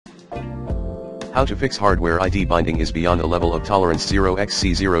How to fix hardware ID binding is beyond a level of tolerance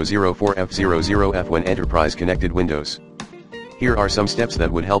 0xC004F00F when enterprise connected Windows. Here are some steps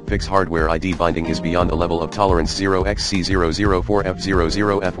that would help fix hardware ID binding is beyond a level of tolerance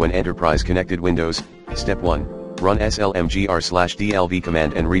 0xC004F00F when enterprise connected Windows. Step 1. Run slmgr/dlv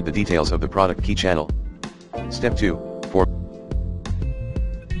command and read the details of the product key channel. Step 2. For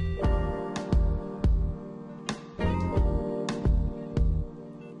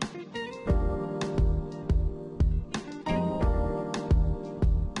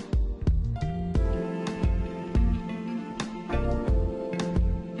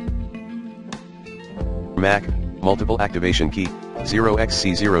Mac, multiple activation key,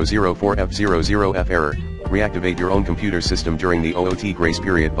 0xC004F00F error, reactivate your own computer system during the OOT grace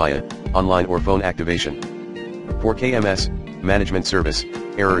period via online or phone activation. For KMS, management service,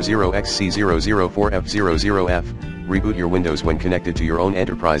 error 0xC004F00F, reboot your Windows when connected to your own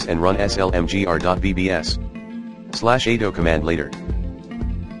enterprise and run slmgr.vbs/ado command later.